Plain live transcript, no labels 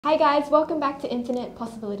Hi guys, welcome back to Infinite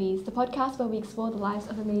Possibilities, the podcast where we explore the lives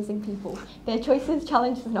of amazing people, their choices,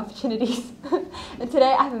 challenges and opportunities. And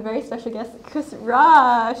today I have a very special guest, Chris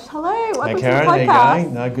Rush. Hello, welcome Hey Karen, to the podcast. how you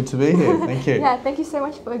going? No, good to be here, thank you. Yeah, thank you so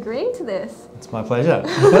much for agreeing to this. It's my pleasure.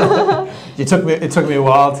 It took me a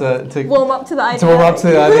while to warm up to the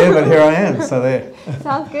idea. But here I am, so there.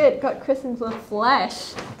 Sounds good, got Chris into the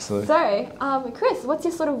flesh. Excellent. So, Chris, what's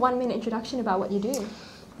your sort of 1 minute introduction about what you do?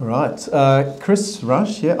 Right, Chris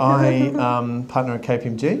Rush, yeah, I partner at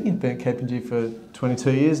KPMG. I've been at KPMG for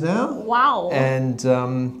 22 years now. Wow.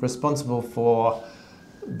 And responsible for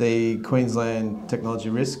the Queensland technology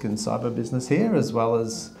risk and cyber business here, as well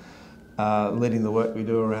as leading the work we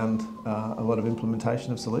do around a lot of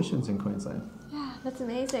implementation of solutions in Queensland. Yeah, that's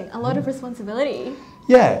amazing. A lot of responsibility.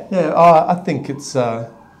 Yeah. I think it's a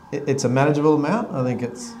manageable amount. I think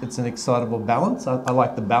it's an excitable balance. I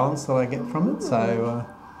like the balance that I get from it. So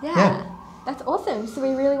yeah, that's awesome. So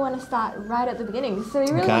we really want to start right at the beginning. So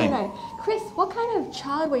we really want to know, Chris, what kind of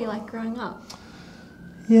child were you like growing up?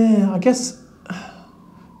 Yeah, I guess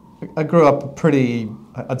I grew up pretty,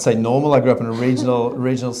 I'd say normal. I grew up in a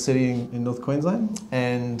regional city in North Queensland,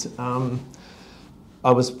 and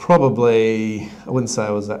I was probably, I wouldn't say I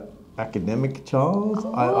was an academic child.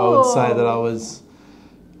 Oh. I would say that I was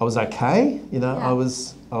okay. You know, yeah. I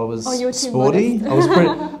was you were sporty. Too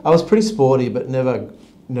I was pretty sporty, but never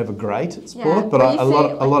great at sport. Yeah. But a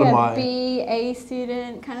lot of my BA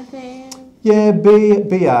student kind of thing. Yeah,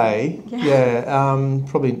 BA. Yeah,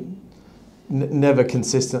 probably never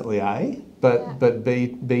consistently A, but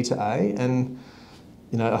B to A, and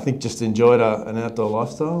you know, I think just enjoyed an outdoor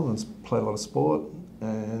lifestyle and played a lot of sport,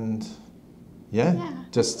 and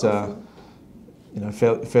just awesome. You know,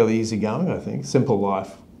 fairly easygoing. I think simple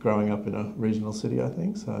life growing up in a regional city. I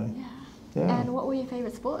think so. Yeah. And what were your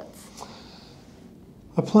favourite sports?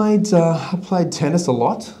 I played tennis a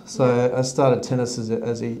lot. So I started tennis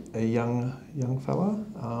as a young fella,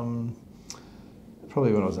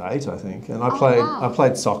 probably when I was 8, I think. And I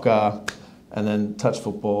played soccer, and then touch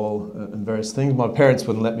football and various things. My parents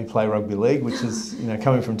wouldn't let me play rugby league, which is, you know,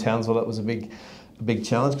 coming from Townsville, that was a big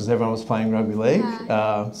challenge because everyone was playing rugby league.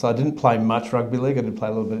 Yeah. So I didn't play much rugby league. I did play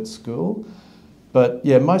a little bit at school. But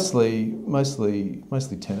yeah, mostly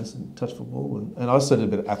tennis and touch football, and I also did a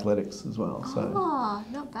bit of athletics as well. So. Oh,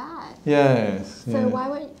 not bad. Yes. So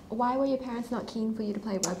why were your parents not keen for you to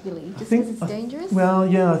play rugby league? Just because it's dangerous? Well,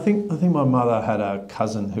 yeah, I think my mother had a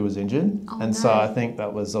cousin who was injured, so I think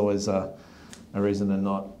that was always a reason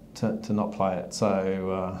to not play it.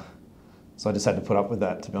 So I just had to put up with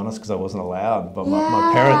that, to be honest, because I wasn't allowed by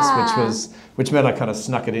my parents, which meant I kind of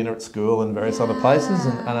snuck it in at school and various other places,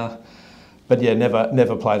 but yeah,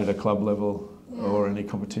 never played at a club level or any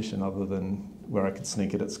competition other than where I could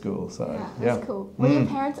sneak it at school. So that's cool. Were your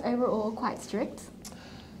parents overall quite strict?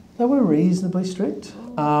 They were reasonably strict.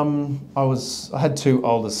 I had 2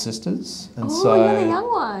 older sisters, and so you're the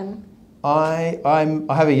young one. I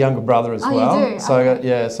have a younger brother as well. You do? So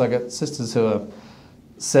okay. I got sisters who are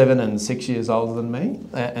 7 and 6 years older than me,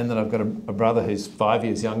 and then I've got a brother who's 5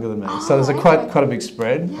 years younger than me. So there's quite a big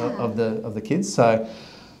spread of the kids. So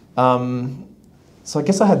I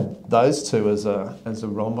guess I had those 2 as a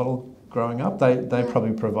role model growing up. They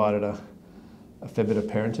probably provided a fair bit of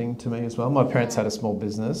parenting to me as well. My parents had a small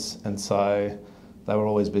business, and so they were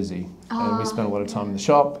always busy, and we spent a lot of time in the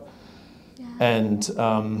shop. Yeah. And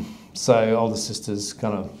so older sisters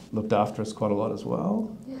kind of looked after us quite a lot as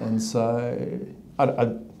well. Yeah. And so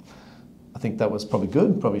I think that was probably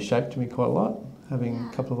good. Probably shaped me quite a lot having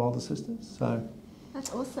a couple of older sisters. So.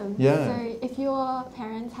 That's awesome. Yeah. So if your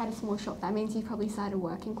parents had a small shop, that means you probably started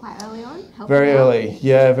working quite early on? Very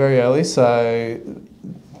early. So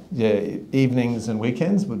yeah, evenings and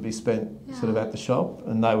weekends would be spent sort of at the shop,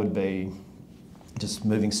 and they would be just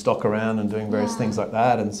moving stock around and doing various things like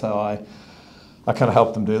that. And so I kind of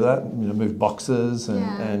helped them do that, you know, move boxes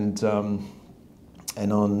and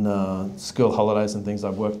on school holidays and things,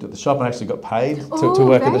 I've worked at the shop and actually got paid to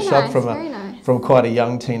work at the shop from quite a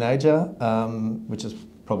young teenager, which is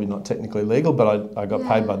probably not technically legal, but I got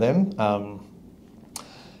paid by them.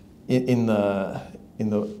 In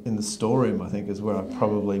the storeroom, I think, is where I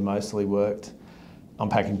probably mostly worked,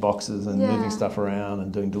 unpacking boxes and moving stuff around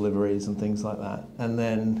and doing deliveries and things like that. And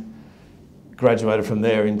then graduated from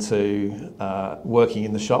there into working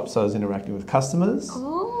in the shop, so I was interacting with customers.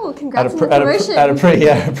 Oh, congrats on the promotion. At a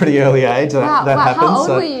pretty early age. That happened. How old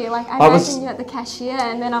were you? Like, I imagine you at the cashier,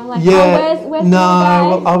 and then I'm like, where's the guy?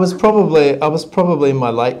 Well, I was probably in my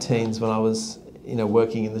late teens when I was, you know,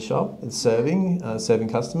 working in the shop and serving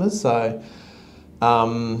customers. So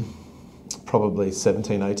probably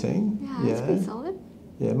 17, 18. Yeah, that's pretty solid.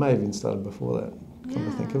 Yeah, it may have even started before that. come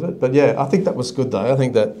to think of it. But yeah, I think that was good though. I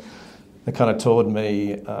think that it kind of taught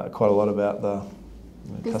me quite a lot about the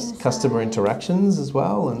customer interactions as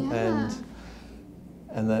well, and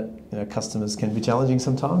that customers can be challenging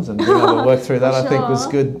sometimes, and being able to work through that I think was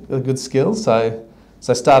a good skill. So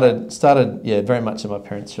started very much in my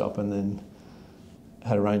parents' shop, and then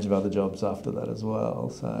had a range of other jobs after that as well.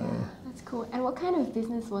 So yeah, that's cool. And what kind of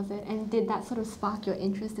business was it? And did that sort of spark your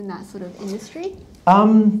interest in that sort of industry?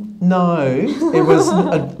 No, it was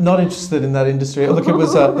not interested in that industry. Look, it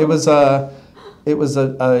was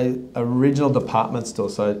a regional department store,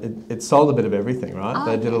 so it sold a bit of everything, right? Oh,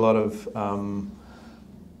 they did a lot of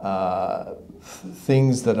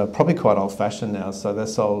things that are probably quite old-fashioned now. So they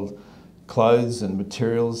sold clothes and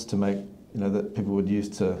materials to make, that people would use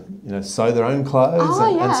to, sew their own clothes.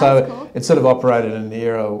 And so cool. It sort of operated in an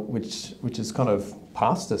era which is kind of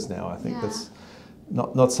past us now. I think that's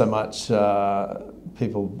not so much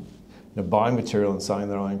people buying material and sewing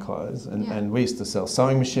their own clothes. And we used to sell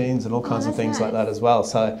sewing machines and all kinds of things like that as well.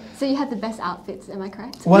 So you had the best outfits, am I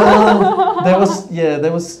correct? Well, there was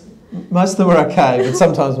most of them were okay, but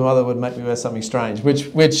sometimes my mother would make me wear something strange,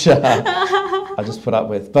 which I just put up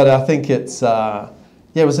with. But I think it's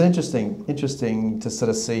it was interesting to sort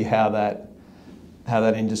of see how that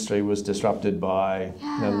industry was disrupted by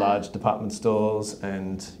large department stores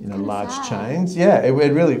and large chains. Yeah, it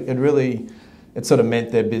really sort of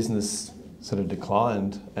meant their business sort of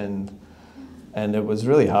declined, and it was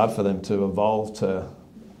really hard for them to evolve to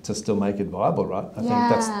still make it viable, right? I think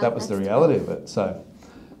that was the reality of it. So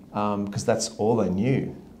because that's all they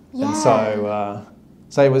knew, and so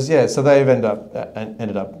it was so they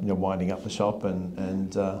ended up winding up the shop,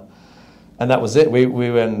 and that was it. We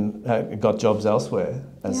went and got jobs elsewhere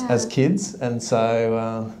as kids, and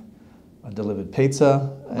so I delivered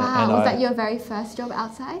pizza. Wow, was that your very first job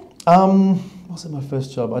outside? Was it my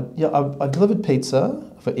first job? I delivered pizza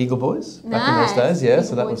for Eagle Boys back in those days. Yeah,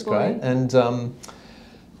 so that was great. And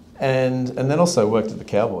then also worked at the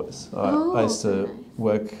Cowboys. I used to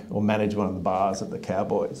work or manage one of the bars at the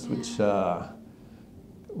Cowboys, which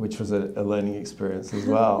was a learning experience as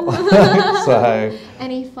well. So,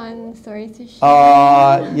 any fun stories to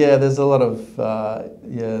share? There's a lot of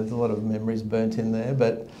memories burnt in there,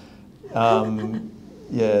 but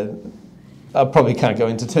I probably can't go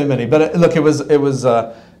into too many. But look, it was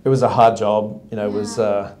a hard job. It was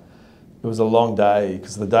a long day,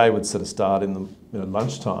 because the day would sort of start in the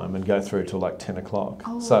lunchtime and go through till like 10 o'clock.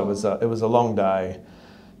 Oh. So it was a long day,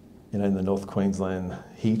 in the North Queensland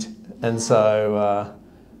heat, and so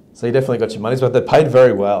you definitely got your money's worth. They paid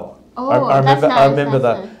very well. Oh, I remember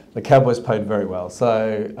nice. The Cowboys paid very well.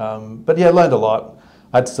 So, but I learned a lot.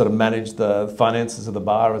 I had to sort of manage the finances of the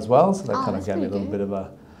bar as well, so that kind of gave me a little bit of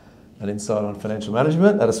an insight on financial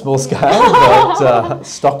management at a small scale, but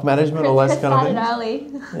stock management, all those kind of things. Early.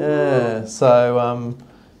 Yeah. So,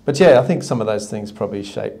 but I think some of those things probably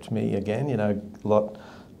shaped me again. A lot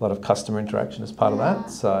of customer interaction as part of that.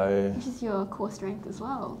 So, which is your core strength as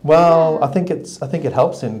well. Well, I think it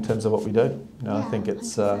helps in terms of what we do. I think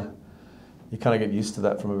it's you kind of get used to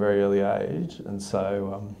that from a very early age, and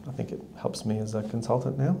so I think it helps me as a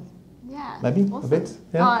consultant now. Yeah, maybe awesome. A bit.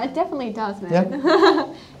 Yeah. Oh, it definitely does, man. Yeah.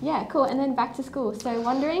 Yeah, cool. And then back to school. So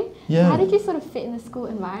wondering, how did you sort of fit in the school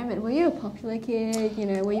environment? Were you a popular kid?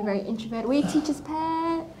 Were you very introverted? Were you teacher's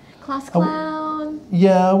pet? Class clown?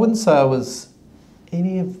 I wouldn't say I was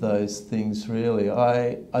any of those things really.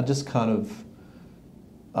 I just kind of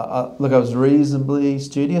I was reasonably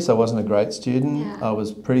studious. I wasn't a great student. Yeah. I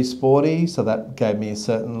was pretty sporty, so that gave me a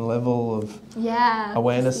certain level of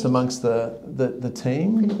awareness amongst the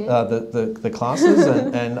team, the classes.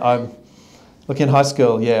 and I in high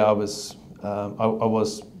school, I was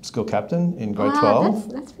school captain in grade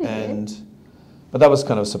 12. That's pretty good. But that was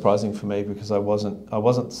kind of surprising for me, because I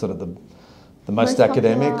wasn't sort of the most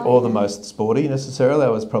academic or the most sporty necessarily. I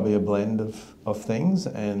was probably a blend of things,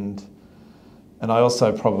 and I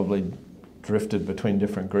also probably drifted between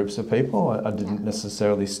different groups of people. I didn't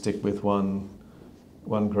necessarily stick with one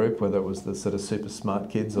group, whether it was the sort of super smart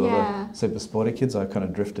kids or the super sporty kids. I kind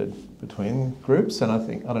of drifted between groups, and I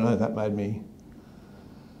think, that made me,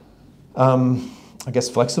 I guess,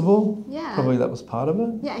 flexible. Yeah. Probably that was part of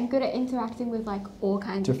it. Yeah, and good at interacting with all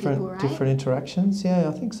kinds of people, right? Different interactions. Yeah,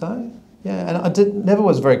 I think so. Yeah, and I never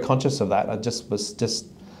was very conscious of that. I just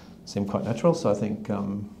seemed quite natural. So I think,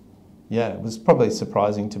 it was probably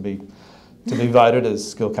surprising to be voted as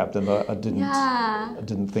school captain, but I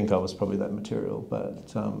didn't think I was probably that material.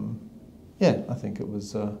 But I think it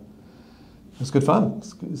was good fun.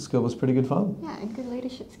 School was pretty good fun. Yeah, and good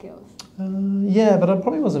leadership skills. But I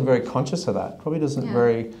probably wasn't very conscious of that. Probably wasn't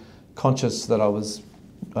very conscious that I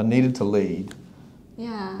needed to lead.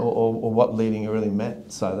 Yeah. or what leading really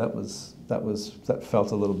meant. So that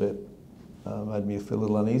felt a little bit, made me feel a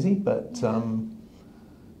little uneasy, but don't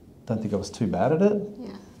think I was too bad at it.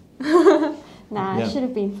 Yeah. Nah, it should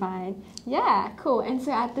have been fine. Yeah, cool. And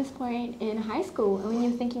so at this point in high school, when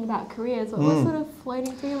you're thinking about careers, what was sort of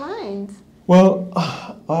floating through your mind? Well,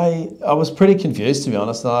 I was pretty confused, to be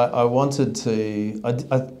honest. I wanted to.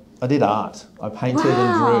 I did art. I painted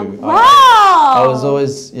and drew. Wow! I was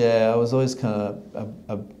always kind of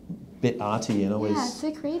a bit arty and always. Yeah,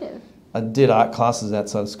 so creative. I did art classes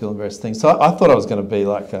outside of school and various things. So I thought I was going to be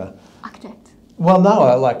like a architect. Well, no,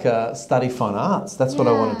 I study fine arts. That's what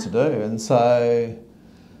I wanted to do, and so.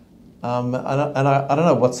 I don't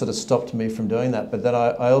know what sort of stopped me from doing that, but then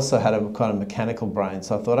I also had a kind of mechanical brain,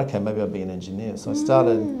 so I thought, okay, maybe I'll be an engineer. So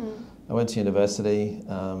I went to university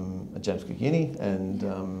at James Cook Uni and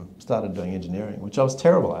started doing engineering, which I was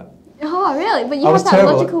terrible at. Oh, really? But you have that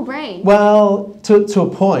logical brain. Well, to a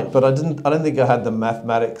point, but I don't think I had the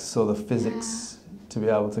mathematics or the physics to be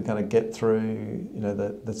able to kind of get through,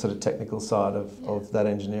 the sort of technical side of that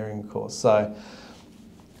engineering course. So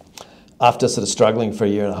after sort of struggling for a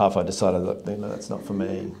year and a half, I decided that that's not for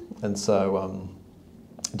me, and so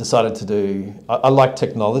decided to do. I like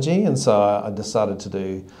technology, and so I decided to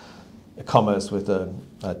do commerce with a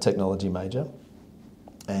technology major,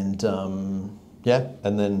 and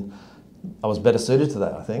and then I was better suited to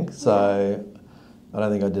that, I think. So I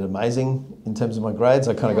don't think I did amazing in terms of my grades.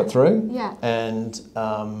 I kind of got through, and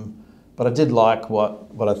but I did like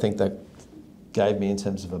what I think that gave me in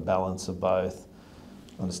terms of a balance of both.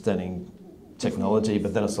 Understanding technology,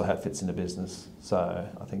 but then also how it fits into business. So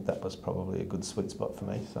I think that was probably a good sweet spot for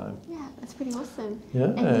me. So yeah, that's pretty awesome. Yeah.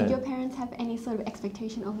 And did your parents have any sort of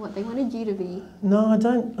expectation of what they wanted you to be? No, I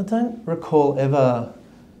don't recall ever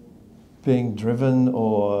being driven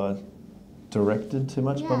or directed too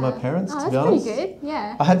much by my parents. To be honest, that's pretty good.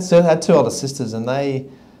 Yeah. I had two older sisters, and they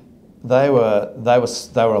were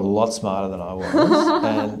a lot smarter than I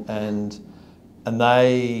was, and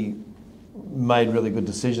they made really good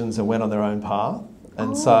decisions and went on their own path,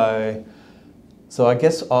 and so I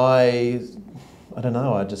guess I don't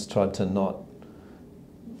know. I just tried to not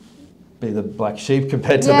be the black sheep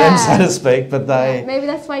compared to them, so to speak. But maybe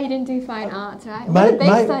that's why you didn't do fine arts, right? What did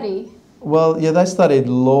they study? Well, yeah, they studied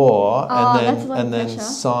law and then pressure.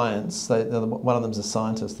 Science. One of them's a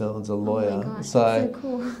scientist, the other one's a lawyer. Oh my gosh, so that's so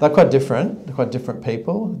cool. They're quite different. They're quite different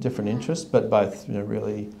people, different interests, but both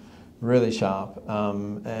really, really sharp.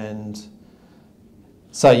 And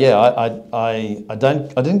so yeah, I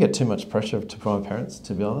didn't get too much pressure from my parents,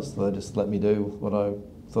 to be honest. They just let me do what I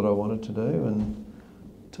thought I wanted to do, and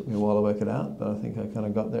it took me a while to work it out. But I think I kind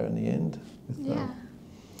of got there in the end.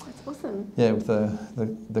 That's awesome. Yeah, with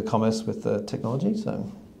the commerce with the technology.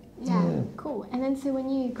 So yeah, cool. And then so when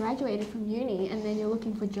you graduated from uni and then you're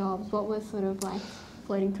looking for jobs, what was sort of like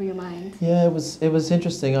floating through your mind? Yeah, it was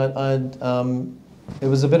interesting. It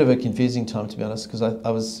was a bit of a confusing time, to be honest, because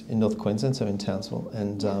I was in North Queensland, so in Townsville,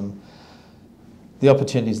 and the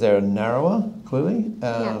opportunities there are narrower, clearly.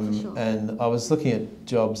 For sure. And I was looking at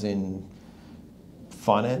jobs in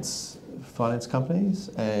finance companies,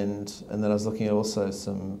 and then I was looking at also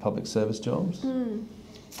some public service jobs. And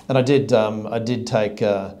I did take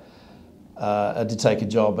a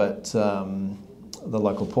job at the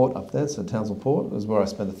local port up there, so Townsville Port. It was where I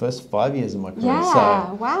spent the first 5 years of my career.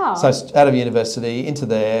 Yeah, wow. So out of university, into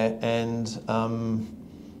there, and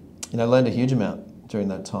learned a huge amount during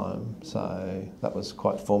that time. So that was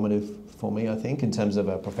quite formative for me, I think, in terms of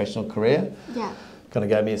a professional career. Yeah. Kind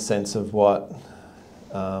of gave me a sense of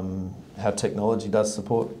how technology does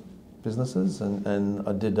support businesses, and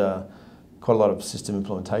I did quite a lot of system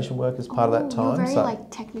implementation work as part of that time. You're very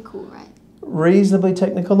technical, right? Reasonably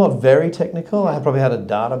technical, not very technical. I probably had a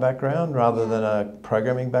data background rather than a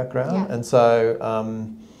programming background, and so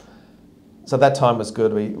that time was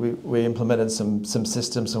good. We implemented some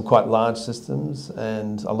systems, some quite large systems,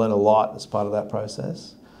 and I learned a lot as part of that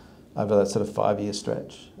process over that sort of 5-year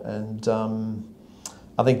stretch. And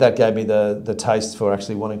I think that gave me the taste for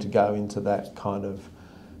actually wanting to go into that kind of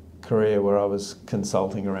career where I was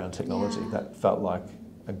consulting around technology. That felt like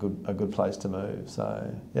a good place to move.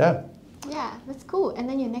 So yeah. Yeah, that's cool. And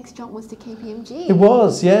then your next jump was to KPMG. It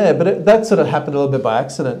was, yeah, but that sort of happened a little bit by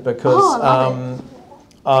accident because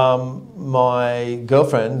my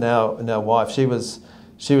girlfriend, now wife, she was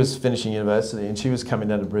finishing university and she was coming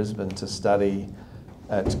down to Brisbane to study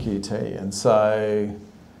at QT, and so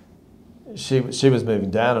she was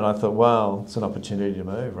moving down, and I thought, well, it's an opportunity to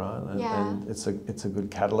move, right? And it's a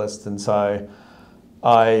good catalyst, and so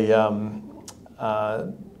I.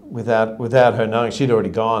 Without her knowing, she'd already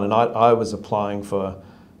gone, and I was applying for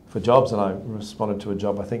for jobs, and I responded to a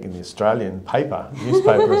job, I think, in the Australian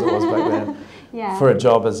newspaper as it was back then, Yeah. for a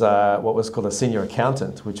job as what was called a senior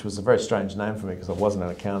accountant, which was a very strange name for me because I wasn't an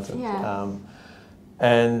accountant. Yeah.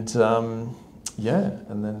 And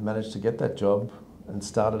then managed to get that job and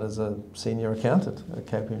started as a senior accountant at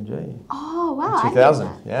KPMG. Oh, wow. In 2000, I didn't know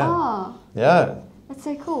that. yeah. Oh, Yeah. that's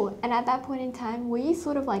so cool. And at that point in time, were you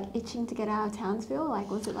sort of like itching to get out of Townsville?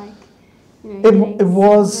 Like, was it like, you know, It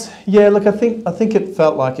was, yeah, look, I think it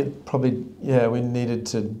felt like it probably, we needed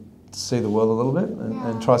to see the world a little bit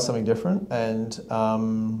and try something different. And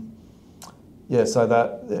so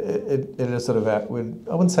that it is sort of I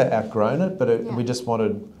wouldn't say outgrown it, but we just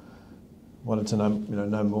wanted to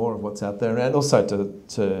know more of what's out there, and also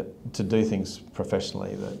to do things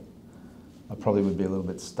professionally that I probably would be a little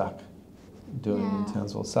bit stuck doing in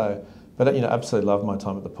Townsville. So, but absolutely loved my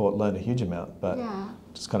time at the port, learned a huge amount, but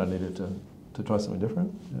just kind of needed to try something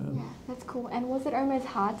different. Yeah, that's cool. And was it almost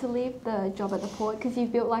hard to leave the job at the port because you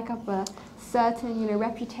built like up a certain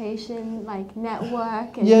reputation, like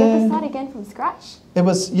network, and you have to start again from scratch? It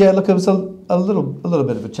was Look, it was a little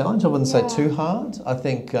bit of a challenge. I wouldn't say too hard. I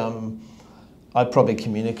think I probably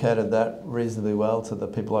communicated that reasonably well to the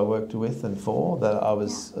people I worked with and for, that I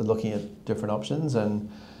was looking at different options,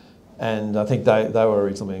 and I think they were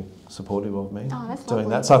reasonably supportive of me doing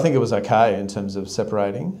that. So I think it was okay in terms of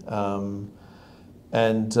separating.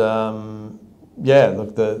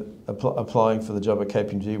 Applying for the job at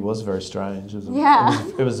KPMG was very strange.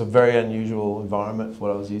 It was a very unusual environment for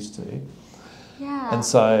what I was used to. Yeah. And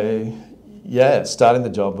so, starting the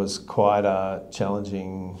job was quite a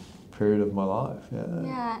challenging period of my life.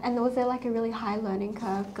 Yeah, and was there like a really high learning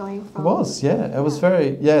curve going from? It was, It was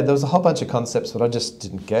very, there was a whole bunch of concepts that I just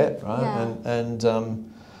didn't get, right? Yeah.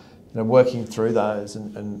 And working through those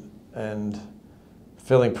and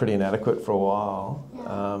feeling pretty inadequate for a while.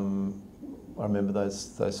 Yeah. I remember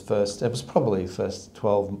those first, it was probably first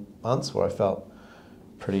 12 months where I felt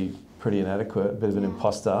pretty inadequate, a bit of an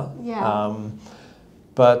imposter. Yeah.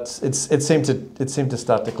 But it seemed to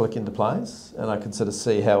start to click into place, and I could sort of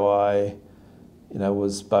see how I,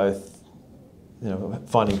 was both,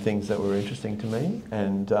 finding things that were interesting to me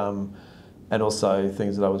and also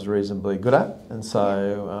things that I was reasonably good at, and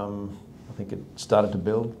so I think it started to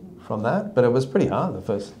build from that. But it was pretty hard the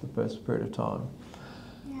first period of time.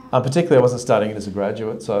 Yeah. Particularly, I wasn't starting as a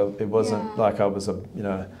graduate, so it wasn't like I was a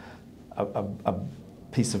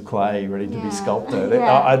piece of clay ready to be sculpted.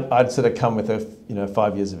 I'd sort of come with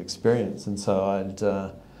 5 years of experience, and so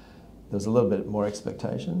there was a little bit more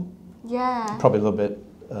expectation. Yeah. Probably a little bit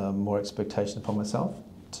more expectation upon myself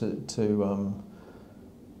to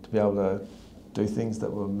be able to do things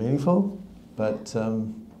that were meaningful. But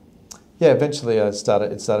eventually it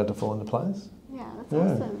started to fall into place. Yeah, that's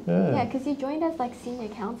awesome. Yeah, because you joined as like senior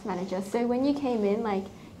accounts manager. So when you came in, like,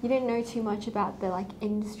 you didn't know too much about the like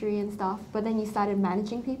industry and stuff, but then you started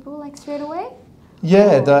managing people like straight away?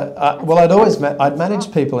 Yeah, I'd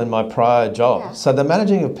managed people in my prior job, so the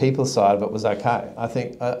managing of people side of it was okay. I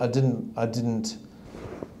think I didn't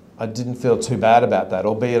feel too bad about that,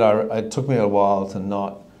 albeit it took me a while to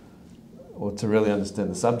really understand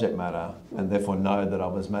the subject matter and therefore know that I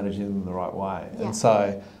was managing them the right way. Yeah. And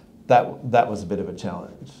so that was a bit of a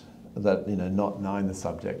challenge. That, not knowing the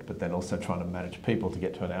subject, but then also trying to manage people to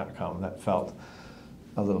get to an outcome, that felt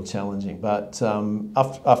a little challenging. But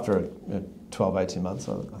after 12, 18 months,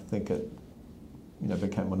 I think it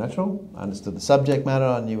became more natural. I understood the subject matter,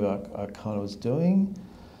 I knew what I kind of was doing.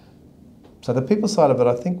 So the people side of it,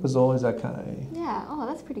 I think, was always okay. Yeah,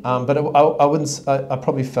 that's pretty cool. But I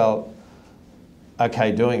probably felt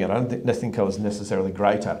okay doing it. I don't think I was necessarily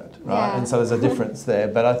great at it, right? Yeah. And so there's a difference there.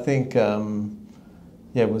 But I think...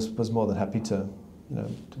 was more than happy to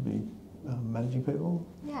be managing people.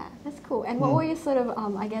 Yeah, that's cool. And what were your sort of,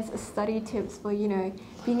 study tips for,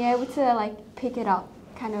 being able to like pick it up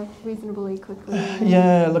kind of reasonably quickly?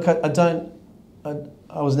 Yeah, look,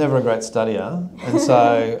 I was never a great studier, and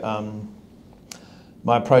so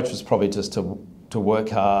my approach was probably just to work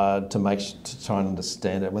hard to try and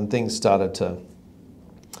understand it. When things started to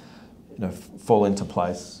fall into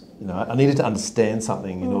place, I needed to understand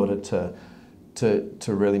something in order to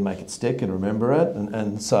really make it stick and remember it,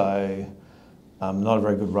 and so I'm not a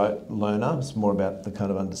very good learner. It's more about the kind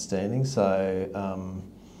of understanding. So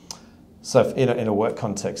in a work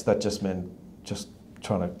context, that just meant just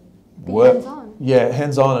trying to work. Hands-on. Yeah,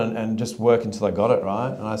 hands-on and just work until I got it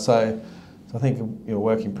right. And so I think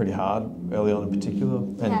working pretty hard early on in particular.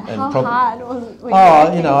 How hard was it?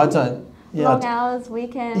 I don't. Yeah, long hours,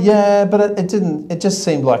 weekends. Yeah, but it didn't. It just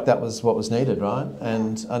seemed like that was what was needed, right?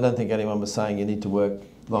 And I don't think anyone was saying you need to work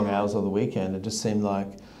long hours on the weekend. It just seemed like,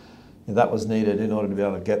 that was needed in order to be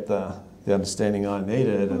able to get the understanding I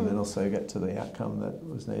needed, and then also get to the outcome that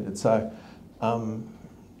was needed. So,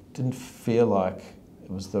 didn't feel like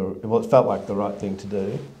it was it felt like the right thing to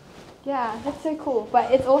do. Yeah, that's so cool.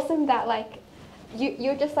 But it's awesome that like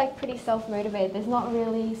you're just like pretty self-motivated. There's not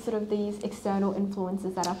really sort of these external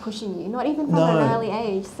influences that are pushing you, not even from an early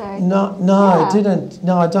age. So no, yeah. I didn't.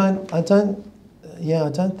 No, I don't. Yeah, I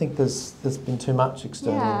don't think there's been too much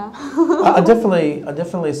external. Yeah. I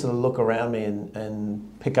definitely sort of look around me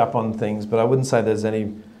and pick up on things, but I wouldn't say there's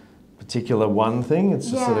any particular one thing.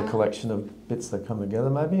 It's just sort of a collection of bits that come together,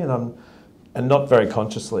 maybe, and not very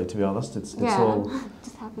consciously, to be honest. It's all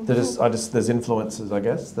just happens. there's influences, I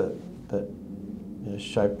guess, that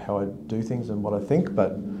shape how I do things and what I think,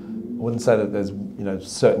 but I wouldn't say that there's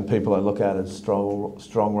certain people I look at as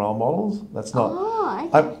strong role models. That's not. Oh,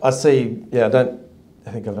 okay. I see. Yeah, I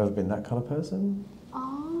think I've ever been that kind of person.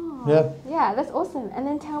 Oh. Yeah. Yeah, that's awesome. And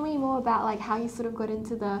then tell me more about like how you sort of got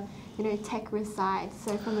into the tech risk side.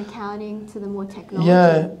 So from accounting to the more technology.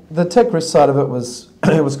 Yeah, the tech risk side of it was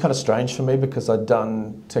it was kind of strange for me because I'd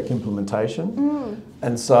done tech implementation,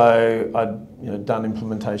 and so I'd done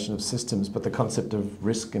implementation of systems, but the concept of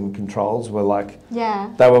risk and controls were like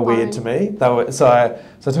they were weird to me. So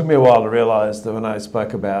it took me a while to realise that when I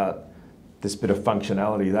spoke about this bit of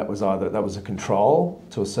functionality, that was a control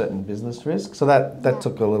to a certain business risk. So that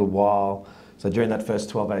took a little while. So during that first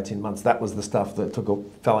 12, 18 months, that was the stuff that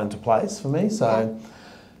fell into place for me. So,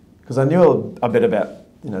 because I knew a bit about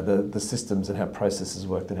the systems and how processes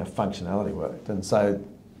worked and how functionality worked, and so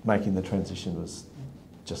making the transition was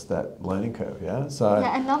just that learning curve. Yeah. So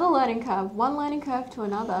another learning curve, one learning curve to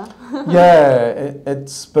another.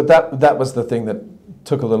 But that was the thing that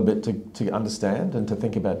took a little bit to understand and to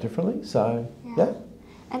think about differently. So yeah.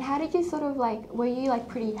 And how did you sort of were you like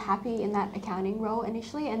pretty happy in that accounting role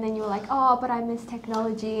initially, and then you were like, oh, but I miss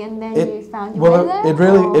technology, and then you found your way there?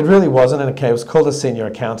 It really wasn't it was called a senior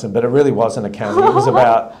accountant, but it really wasn't accounting. It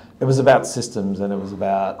was about systems, and it was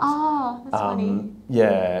about that's funny.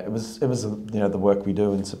 Yeah, it was the work we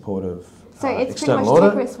do in support of so it's external pretty much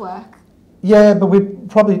audit. tech risk work. Yeah, but we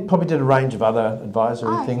probably did a range of other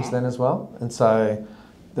advisory things then as well, and so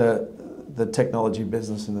the technology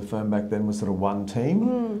business in the firm back then was sort of one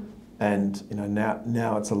team, and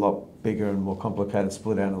now it's a lot bigger and more complicated,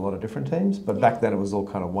 split out in a lot of different teams. But back then it was all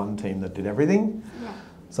kind of one team that did everything. Yeah.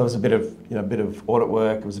 So it was a bit of audit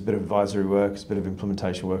work, it was a bit of advisory work, it was a bit of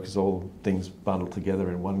implementation work. It was all things bundled together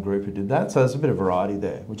in one group who did that. So there's a bit of variety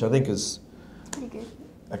there, which I think is pretty good.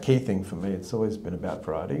 A key thing for me. It's always been about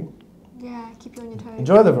variety. Yeah, keep you on your toes.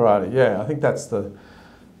 Enjoy the variety. Yeah, I think that's the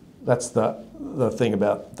thing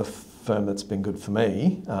about the firm that's been good for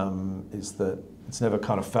me, is that it's never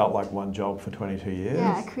kind of felt like one job for 22 years.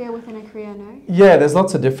 Yeah, a career within a career, no? Yeah, there's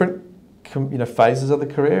lots of different phases of the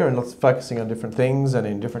career, and lots of focusing on different things and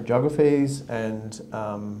in different geographies, and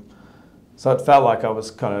so it felt like I was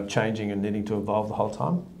kind of changing and needing to evolve the whole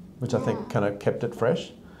time, which I think kind of kept it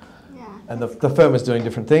fresh. Yeah. And the firm was doing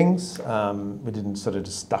different things. We didn't sort of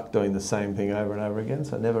just stuck doing the same thing over and over again,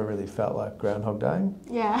 so it never really felt like Groundhog Day.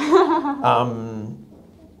 Yeah.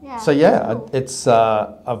 Yeah. So yeah, cool. It's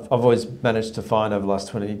I've always managed to find over the last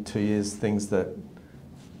 22 years things that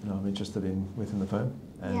I'm interested in within the firm,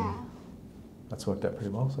 and that's worked out pretty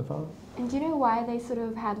well so far. And do you know why they sort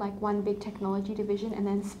of had like one big technology division and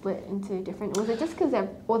then split into different? Was it just because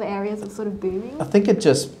all the areas were sort of booming? I think it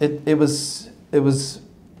just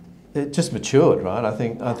matured, right? I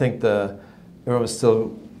think everyone was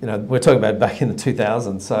still. We're talking about back in the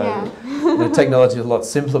 2000s, so technology was a lot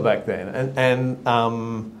simpler back then, and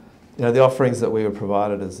the offerings that we were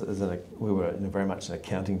provided we were very much an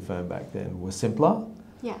accounting firm back then were simpler.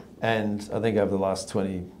 Yeah. And I think over the last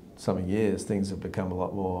 20-something years, things have become a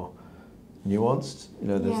lot more nuanced.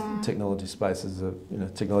 The technology spaces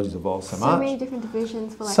technology's evolved so much. So many different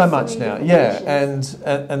divisions for so much now. Yeah,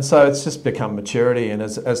 and so it's just become maturity, and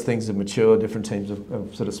as things have matured, different teams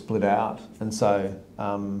have sort of split out, and so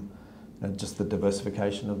just the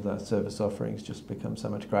diversification of the service offerings just become so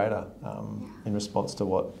much greater in response to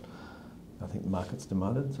what I think the market's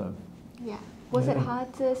demanded. So. Yeah. Was it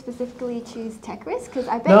hard to specifically choose tech risk? Because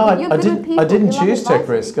I bet you're good with people. I didn't choose tech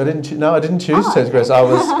risk. I didn't choose tech risk. I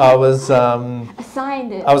was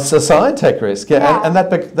assigned it. I was assigned tech risk. Yeah. And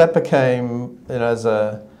that became as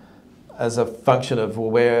a function of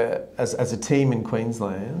where as a team in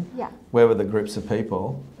Queensland. Yeah. Where were the groups of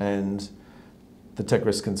people, and the tech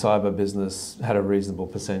risk and cyber business had a reasonable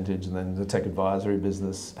percentage, and then the tech advisory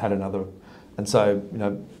business had another, and so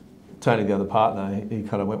Tony, the other partner, he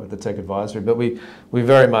kind of went with the tech advisory, but we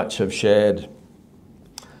very much have shared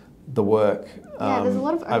the work there's a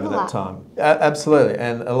lot of over overlap. that time. Absolutely,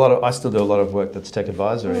 and I still do a lot of work that's tech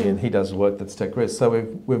advisory, and he does work that's tech risk. So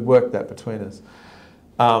we've worked that between us.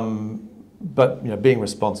 But being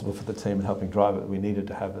responsible for the team and helping drive it, we needed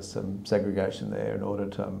to have some segregation there in order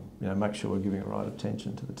to make sure we're giving the right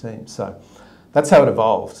attention to the team. So that's how it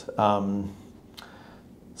evolved.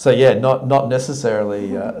 So yeah, not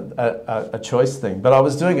necessarily a choice thing, but I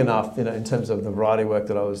was doing enough, in terms of the variety work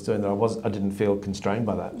that I was doing, that I didn't feel constrained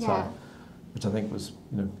by that. Yeah. So, which I think was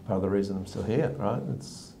part of the reason I'm still here, right?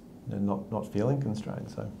 It's not feeling constrained.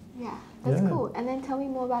 So yeah, that's cool. And then tell me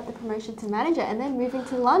more about the promotion to manager, and then moving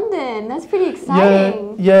to London. That's pretty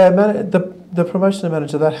exciting. The promotion to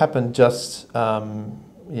manager, that happened just the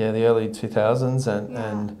early 2000s,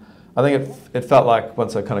 and I think it felt like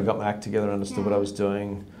once I kind of got my act together and understood what I was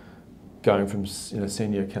doing, going from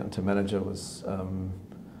senior accountant to manager was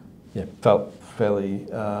felt fairly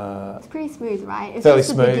it's pretty smooth, right? It's fairly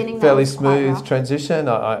just the beginning smooth, fairly that was quite smooth rough. transition.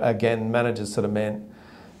 Again, managers sort of meant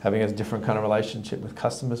having a different kind of relationship with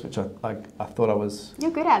customers, which I thought I was You're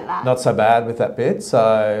good at that. not so bad with that bit.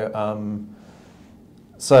 So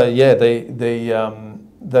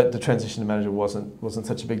the transition to manager wasn't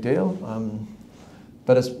such a big deal.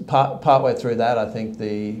 But as part way through that, I think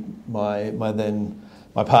my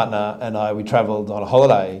partner and I, we travelled on a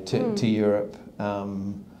holiday to Europe,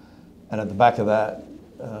 and at the back of that,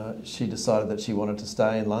 she decided that she wanted to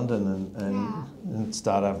stay in London and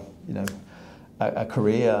start a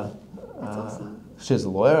career. That's awesome. She's a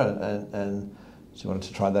lawyer, and she wanted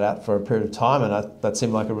to try that out for a period of time, and that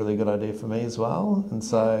seemed like a really good idea for me as well. And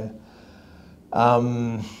so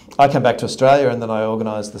I came back to Australia, and then I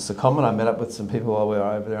organised the secondment. I met up with some people while we were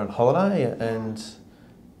over there on holiday,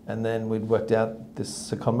 and then we'd worked out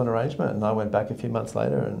this secondment arrangement, and I went back a few months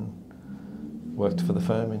later and worked for the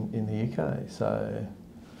firm in the UK. So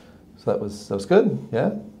that was good,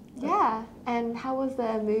 yeah. Yeah, and how was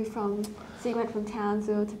the move so you went from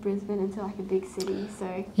Townsville to Brisbane into like a big city,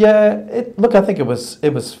 so... Yeah, look, I think it was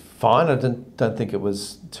fine. I don't think it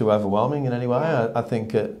was too overwhelming in any way. I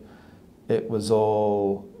think it was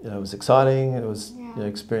all, it was exciting. It was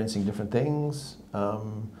experiencing different things,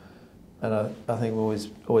 and I think we're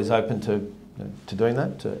always open to doing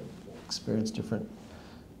that, to experience different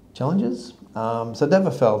challenges. So it never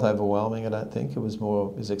felt overwhelming. I don't think it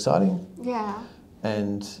was exciting. Yeah.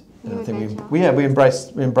 And I think we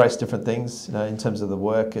embraced different things. In terms of the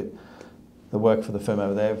work, the work for the firm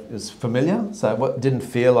over there is familiar. So it didn't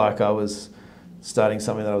feel like I was starting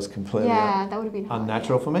something that was completely that would have been hard,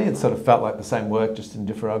 unnatural for me. It sort of felt like the same work, just in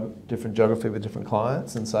different geography with different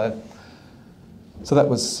clients, and so that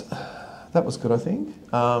was good, I think.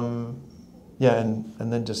 And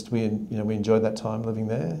then just we enjoyed that time living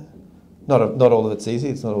there. Not all of it's easy.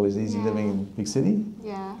 It's not always easy living in a big city.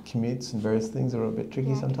 Yeah. Commutes and various things are a bit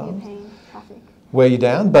tricky sometimes. Traffic. Wear you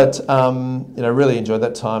down, but really enjoyed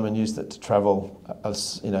that time and used it to travel a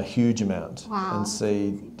huge amount and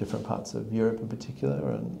see different parts of Europe in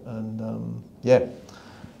particular, and I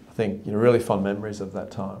think really fond memories of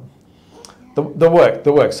that time. The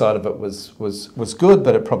work side of it was good,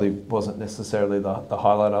 but it probably wasn't necessarily the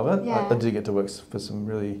highlight of it. I did get to work for some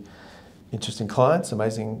really interesting clients,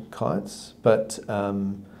 amazing clients, but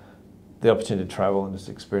the opportunity to travel and just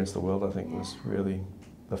experience the world, I think, was really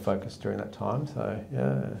the focus during that time. So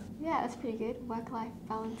yeah, that's pretty good. Work-life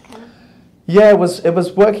balance kind of. Yeah, it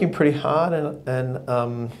was working pretty hard, and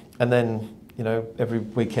then every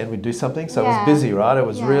weekend we'd do something. So it was busy, right? It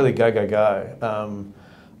was really go.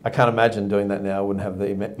 I can't imagine doing that now. I wouldn't have the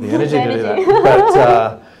energy to do that,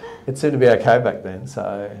 but it seemed to be okay back then.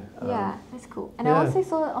 So that's cool. And I also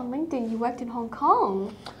saw on LinkedIn you worked in Hong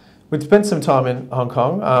Kong. We'd spent some time in Hong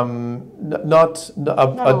Kong. Not a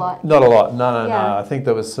lot. Not a lot. No. I think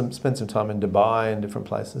there was spent some time in Dubai and different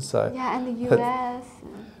places. So and the US.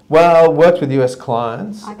 Well, worked with US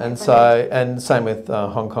clients, Okay, and same with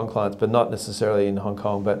Hong Kong clients, but not necessarily in Hong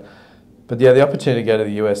Kong. But the opportunity to go to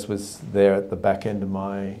the US was there at the back end of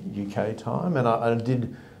my UK time, and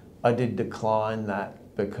I did decline that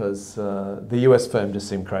because the US firm just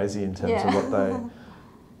seemed crazy in terms of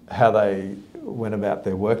how they went about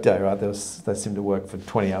their workday. Right, they seemed to work for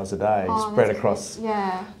 20 hours a day, spread across.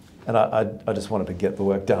 Yeah. And I just wanted to get the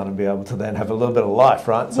work done and be able to then have a little bit of life,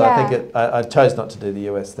 right? So I think I chose not to do the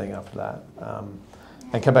US thing after that,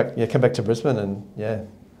 and come back to Brisbane, and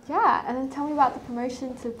Yeah, and then tell me about the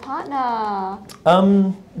promotion to partner.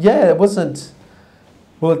 It wasn't.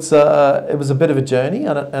 Well, it was a bit of a journey,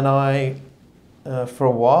 and I for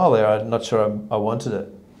a while there, I'm not sure I wanted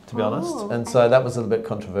it, to be honest, and so that was a little bit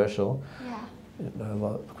controversial. Yeah. A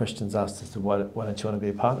lot of questions asked as to why don't you want to be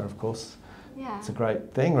a partner, of course. Yeah. it's a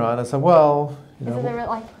great thing, right? And I said, well, you know, is it a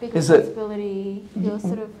like big is it- responsibility? You're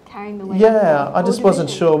sort of carrying the weight. Yeah, of I the just whole wasn't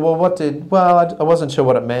division? sure. Well, I wasn't sure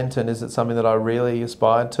what it meant, and is it something that I really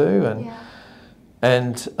aspired to? And Yeah.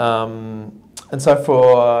 and so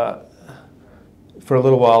for a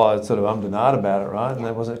little while, I sort of ummed and ahed about it, right? And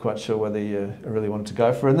I wasn't quite sure whether I really wanted to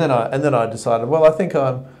go for it. And then I decided, well, I think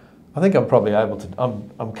I'm probably able to.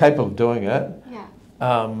 I'm capable of doing it. Yeah.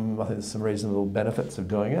 I think there's some reasonable benefits of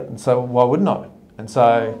doing it, and so why wouldn't I? And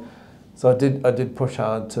so I did push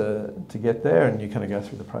hard to get there, and you kind of go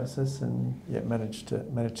through the process, and managed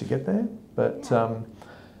to get there. But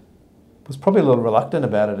was probably a little reluctant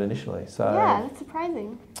about it initially. So Yeah, that's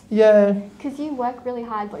surprising. yeah, Because you work really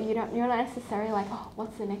hard, but you're not necessarily like, oh,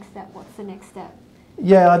 what's the next step? What's the next step?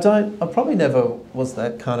 yeah. I probably never was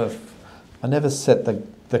that kind of. I never set the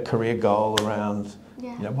career goal around.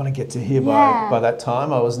 Yeah. You know, want to get to here Yeah. by that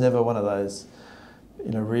time. I was never one of those,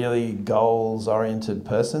 really goals-oriented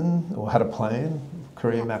person or had a plan,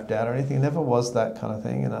 career mapped out or anything. It never was that kind of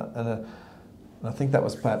thing, and I think that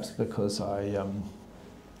was perhaps because I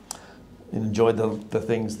enjoyed the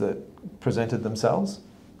things that presented themselves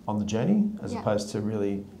on the journey, as opposed to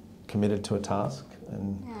really committed to a task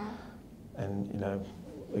and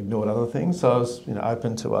ignored other things. So I was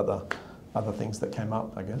open to other things that came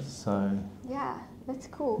up, I guess. So Yeah, that's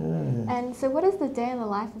cool. yeah. And so what is the day in the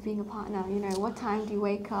life of being a partner? What time do you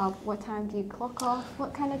wake up? What time do you clock off?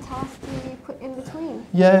 What kind of tasks do you put in between?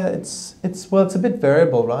 Yeah, it's a bit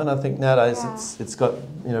variable, right? I think nowadays it's got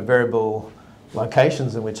variable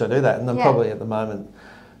locations in which I do that, and I'm probably at the moment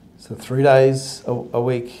 3 days a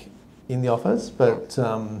week in the office, but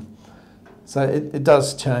so it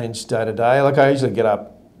does change day to day. Like I usually get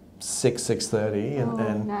up 6:30,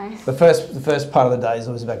 and nice. the first part of the day is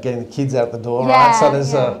always about getting the kids out the door, Yeah, right? So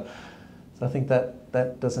there's yeah. so I think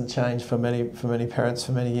that doesn't change for many parents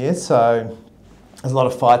for many years. So there's a lot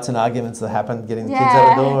of fights and arguments that happen getting the kids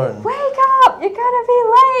out the door. And wake up! You're gonna be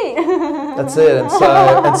late. that's it. And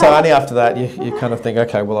so only after that you kind of think,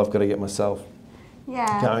 okay, well I've got to get myself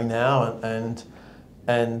going now, and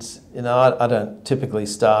I don't typically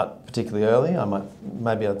start particularly early.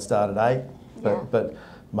 Maybe I'd start at 8, but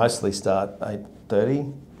mostly start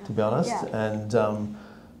 8:30 to be honest. Yeah. And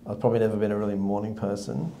I've probably never been a really morning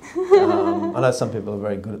person. I know some people are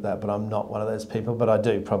very good at that, but I'm not one of those people. But I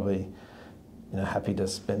do probably, happy to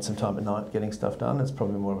spend some time at night getting stuff done. It's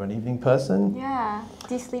probably more of an evening person. Yeah.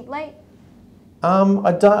 Do you sleep late? I'm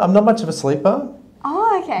not much of a sleeper.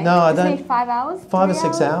 Oh, okay. No, I You don't. sleep 5 hours? 5 or 3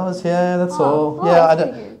 6 hours? hours, yeah, that's Oh, all. oh, Yeah, I that's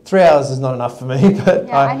don't. pretty good. 3 hours is not enough for me, but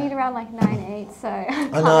Yeah, I need around like 9, 8, so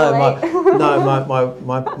I know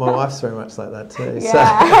my wife's very much like that too. Yeah. So,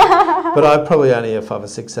 but I'm probably only a 5 or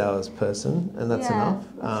 6 hours person, and that's enough.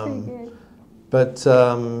 That's pretty good. But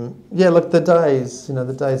look,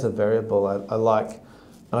 the days are variable.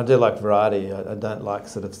 I do like variety. I don't like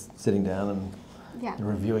sort of sitting down and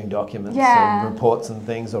reviewing documents and reports and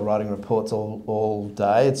things, or writing reports all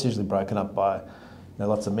day. It's usually broken up by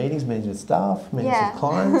lots of meetings with staff, meetings with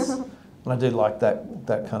clients, and I do like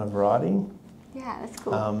that kind of variety. Yeah, that's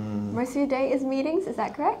cool. Most of your day is meetings, is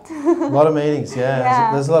that correct? A lot of meetings,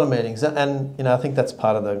 There's a lot of meetings, and I think that's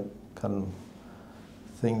part of the kind of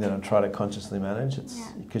thing that I try to consciously manage. It's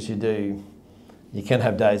because you can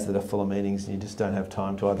have days that are full of meetings and you just don't have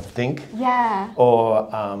time to either think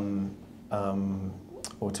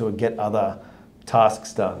or to get other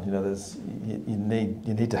tasks done.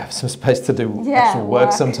 You need to have some space to do actual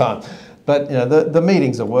work sometimes. But the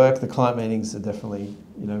meetings are work. The client meetings are definitely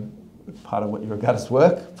part of what you regard as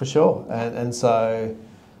work for sure. And so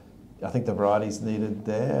I think the variety is needed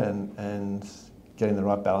there, and getting the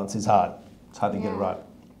right balance is hard. It's hard to get it right.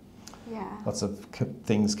 Yeah. Lots of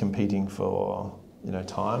things competing for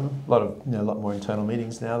time. A lot more internal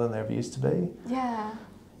meetings now than there ever used to be. Yeah.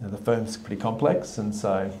 The firm's pretty complex, and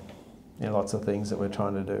so lots of things that we're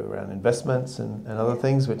trying to do around investments and other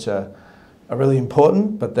things which are really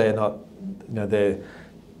important, but they're not. They're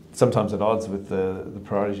sometimes at odds with the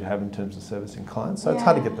priorities you have in terms of servicing clients. So it's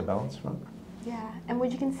hard to get the balance right. Yeah. And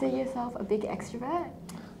would you consider yourself a big extrovert?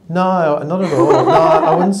 No, not at all. No,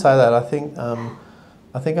 I wouldn't say that. I think I'm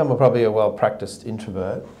probably a well-practiced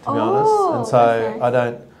introvert, to be honest, and so I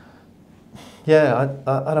don't. Yeah,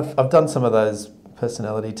 I've done some of those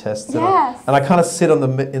personality tests, and I kind of sit on the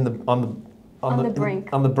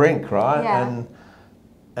brink, right? Yeah.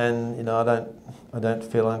 And I don't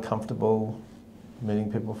feel uncomfortable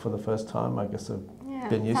meeting people for the first time. I guess I've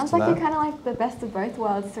been used Sounds to like that. you're kind of like the best of both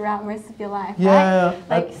worlds throughout most of your life, Yeah, right?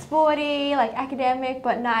 Like sporty, like academic,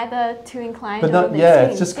 but neither too inclined. But on the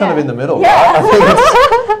it's just kind of in the middle, Yeah. right? I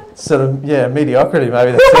think it's sort of mediocrity.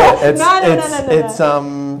 Maybe that's it.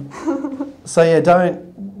 No. So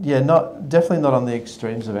definitely not on the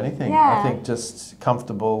extremes of anything. I think just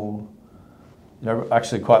comfortable,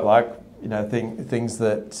 actually quite like, things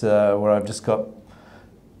that, where I've just got,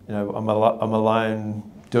 I'm alone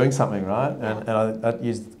doing something, right? And I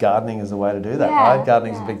use gardening as a way to do that, right?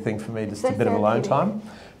 Gardening's a big thing for me, just a bit of alone time.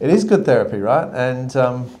 It is good therapy, right? And,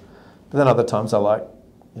 but then other times I like,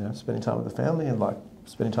 spending time with the family and like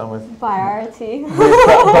spending time with priority,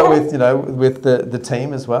 but with the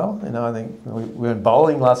team as well. I think we went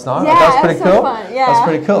bowling last night. Yeah, that was pretty cool. Fun. Yeah, that's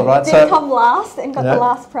pretty cool, right? Did come last and got the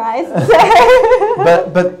last prize.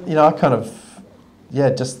 but I kind of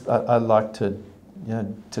I like to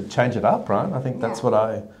to change it up, right? I think that's what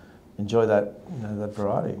I enjoy, that that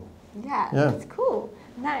variety. Yeah, that's cool.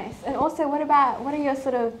 Nice. And also, what are your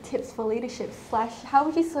sort of tips for leadership / how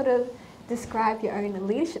would you sort of describe your own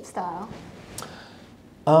leadership style?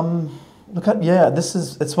 It's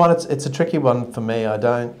a tricky one for me. I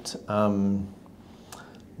don't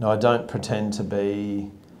I don't pretend to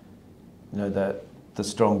be that the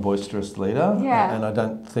strong, boisterous leader, and I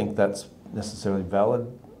don't think that's necessarily valid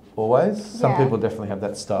always. Some people definitely have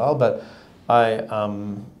that style, but I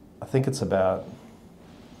think it's about,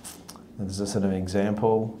 there's a sort of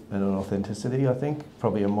example and an authenticity, I think,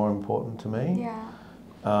 probably are more important to me.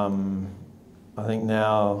 I think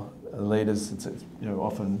now leaders, it's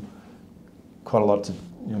often quite a lot to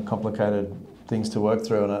complicated things to work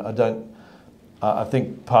through, and I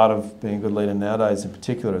think part of being a good leader nowadays in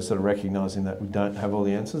particular is sort of recognising that we don't have all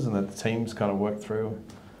the answers and that the teams kind of work through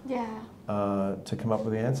to come up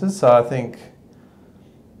with the answers. So I think,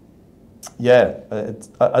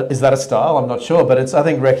 is that a style? I'm not sure, but I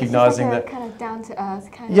think recognising that kind of down to earth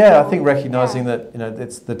kind of. I think recognising that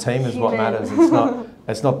it's the team is what matters.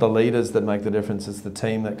 It's not the leaders that make the difference. It's the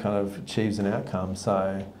team that kind of achieves an outcome.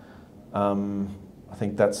 So I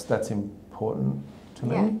think that's important to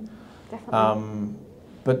me. Definitely.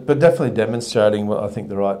 But definitely demonstrating what I think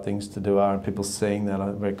the right things to do are, and people seeing that.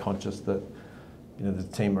 I'm very conscious that the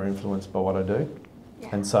team are influenced by what I do,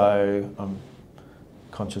 and so I'm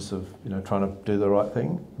conscious of trying to do the right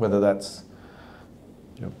thing, whether that's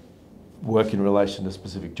work in relation to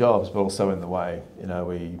specific jobs, but also in the way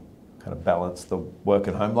we kind of balance the work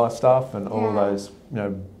and home life stuff and all of those,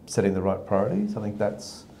 setting the right priorities. I think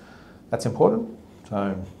that's important.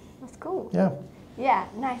 So that's cool. Yeah,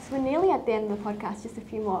 nice. We're nearly at the end of the podcast. Just a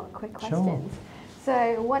few more quick questions.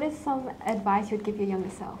 So what is some advice you would give your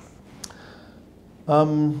younger self?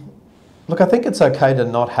 Look, I think it's okay to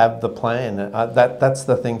not have the plan. That's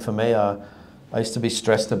the thing for me. I used to be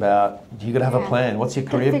stressed about, you got to have a plan. What's your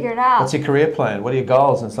career? Figure it out. What's your career plan? What are your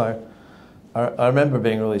goals? And so I remember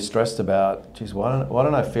being really stressed about, geez, why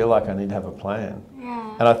don't I feel like I need to have a plan?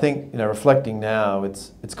 And I think, reflecting now,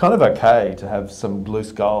 it's kind of okay to have some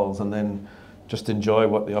loose goals and then just enjoy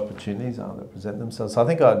what the opportunities are that present themselves. So I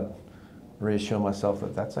think I'd reassure myself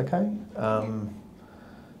that that's okay.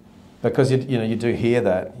 Because you do hear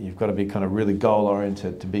that you've got to be kind of really goal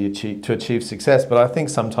oriented to achieve success. But I think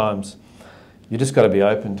sometimes you just got to be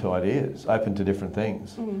open to ideas, open to different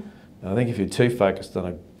things. And I think if you're too focused on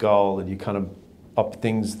a goal, and you kind of opt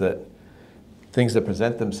things that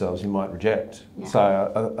present themselves, you might reject.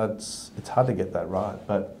 So it's hard to get that right.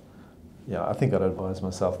 But I think I'd advise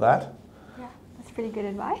myself that. Yeah, that's pretty good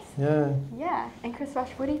advice. Yeah. And Chris Rush,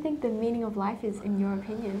 what do you think the meaning of life is in your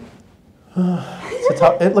opinion?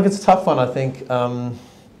 It's a tough one. I think.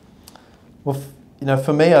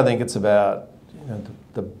 For me, I think it's about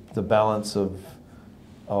the balance of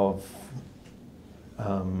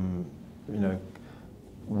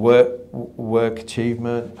work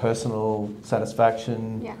achievement, personal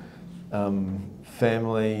satisfaction,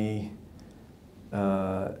 family.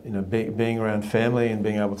 Being around family and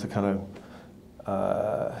being able to kind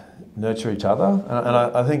of nurture each other. And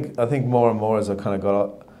I think more and more as I kind of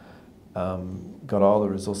got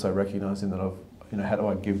older is also recognising that how do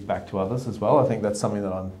I give back to others as well. I think that's something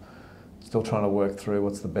that I'm still trying to work through.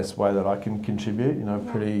 What's the best way that I can contribute?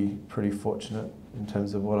 Pretty fortunate in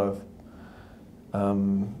terms of what I've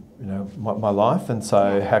my life, and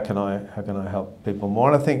so how can I help people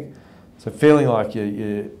more? And I think so feeling like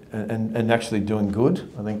you and actually doing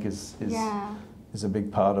good, I think is a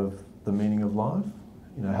big part of the meaning of life.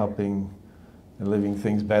 Helping and living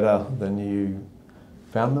things better than you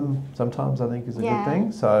found them sometimes, I think, is a good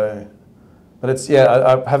thing. So, but it's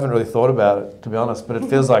I haven't really thought about it, to be honest. But it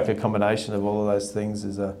feels like a combination of all of those things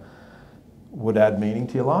would add meaning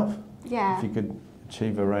to your life. If you could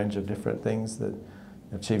achieve a range of different things that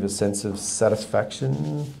achieve a sense of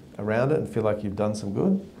satisfaction around it and feel like you've done some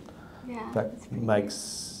good. That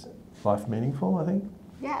makes life meaningful, I think.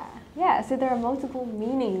 Yeah. So there are multiple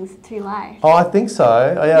meanings to life. Oh, I think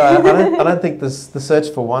so. Yeah, I don't think the search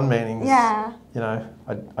for one meaning is,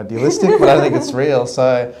 idealistic, but I think it's real.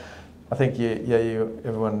 So I think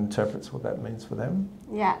everyone interprets what that means for them.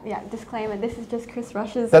 Yeah. Disclaimer: this is just Chris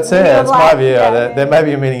Rush's. That's it. That's my view. There may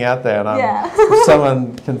be a meaning out there, and if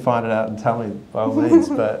someone can find it out and tell me, by all means.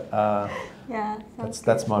 But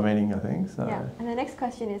that's my meaning, I think. So. Yeah. And the next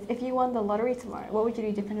question is: if you won the lottery tomorrow, what would you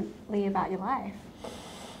do differently about your life?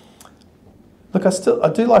 Look, I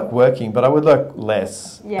do like working, but I would work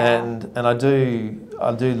less. Yeah. And I do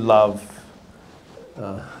love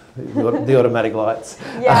the automatic lights.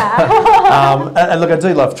 Yeah. And look, I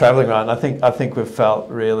do love travelling, right? And I think we've felt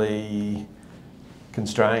really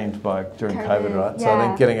constrained during COVID, right? So I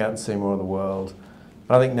think getting out and seeing more of the world.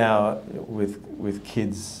 And I think now with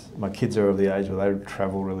kids, my kids are of the age where they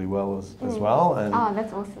travel really well as well. And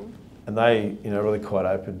that's awesome. And they, really quite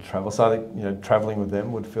open to travel. So I think, travelling with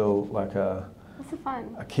them would feel like a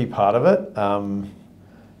key part of it. I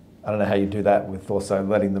don't know how you do that with also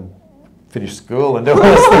letting them finish school and do all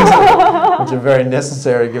those things, which are very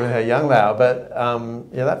necessary given how young they are. But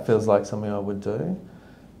that feels like something I would do.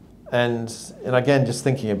 And again, just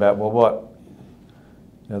thinking about the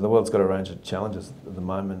world's got a range of challenges at the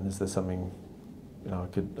moment. Is there something I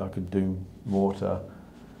could do more to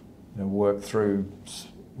work through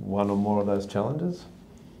one or more of those challenges?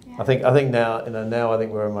 Yeah. I think now I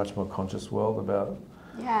think we're a much more conscious world about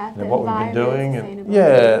what we've been doing,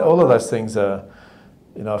 and all of those things are.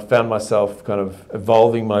 I've found myself kind of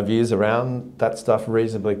evolving my views around that stuff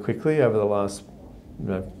reasonably quickly over the last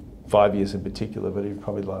 5 years in particular, but even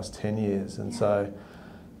probably the last 10 years, and so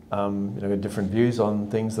got different views on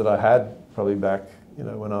things that I had probably back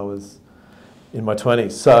when I was in my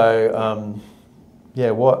 20s. So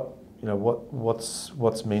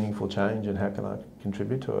what's meaningful change and how can I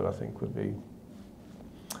contribute to it, I think would be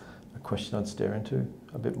a question I'd stare into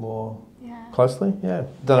a bit more closely. Yeah,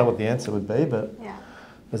 don't know what the answer would be, but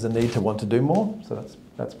there's a need to want to do more, so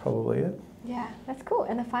that's probably it. Yeah, that's cool.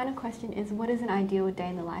 And the final question is, what is an ideal day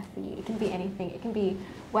in the life for you? It can be anything. It can be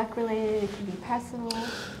work-related, it can be personal.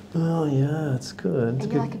 Oh, yeah, it's good. Are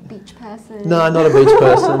you like a beach person? No, not a beach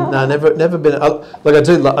person. No, never been. I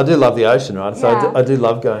do love the ocean, right? So I do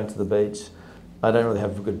love going to the beach. I don't really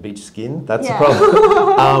have a good beach skin. That's the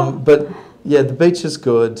problem. But yeah, the beach is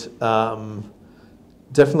good.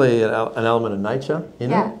 Definitely an element of nature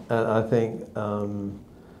in it. And I think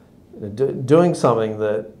doing something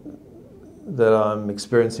that I'm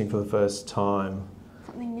experiencing for the first time.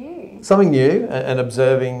 Something new, and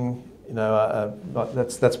observing.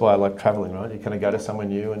 That's why I like travelling, right? You kind of go to somewhere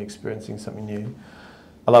new and experiencing something new.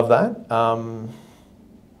 I love that.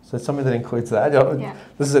 So it's something that includes that.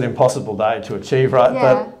 This is an impossible day to achieve, right?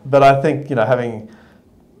 Yeah. But I think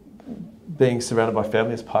being surrounded by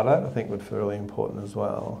family as part of that, I think would feel really important as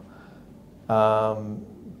well.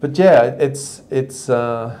 But yeah, it's.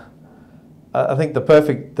 I think the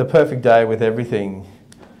perfect day with everything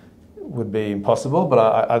would be impossible,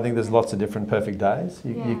 but I think there's lots of different perfect days.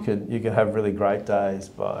 You could have really great days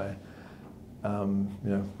by, from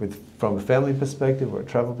a family perspective or a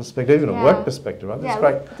travel perspective, even a work perspective, right?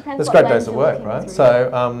 There's great days at work, right?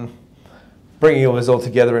 So bringing all this all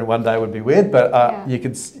together in one day would be weird, but you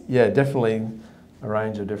could, definitely a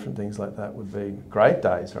range of different things like that would be great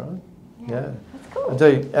days, right? Yeah. That's cool. I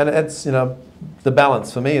do, and it's, the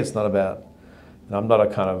balance for me, it's not about, I'm not a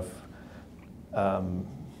kind of,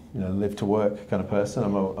 live to work kind of person.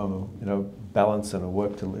 I'm a balance and a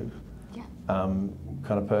work to live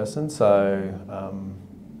kind of person. So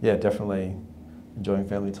definitely enjoying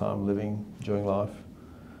family time, living, enjoying life.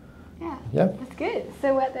 Yeah. That's good.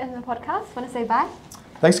 So we're at the end of the podcast. Want to say bye?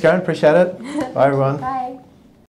 Thanks, Karen. Appreciate it. Bye, everyone. Bye.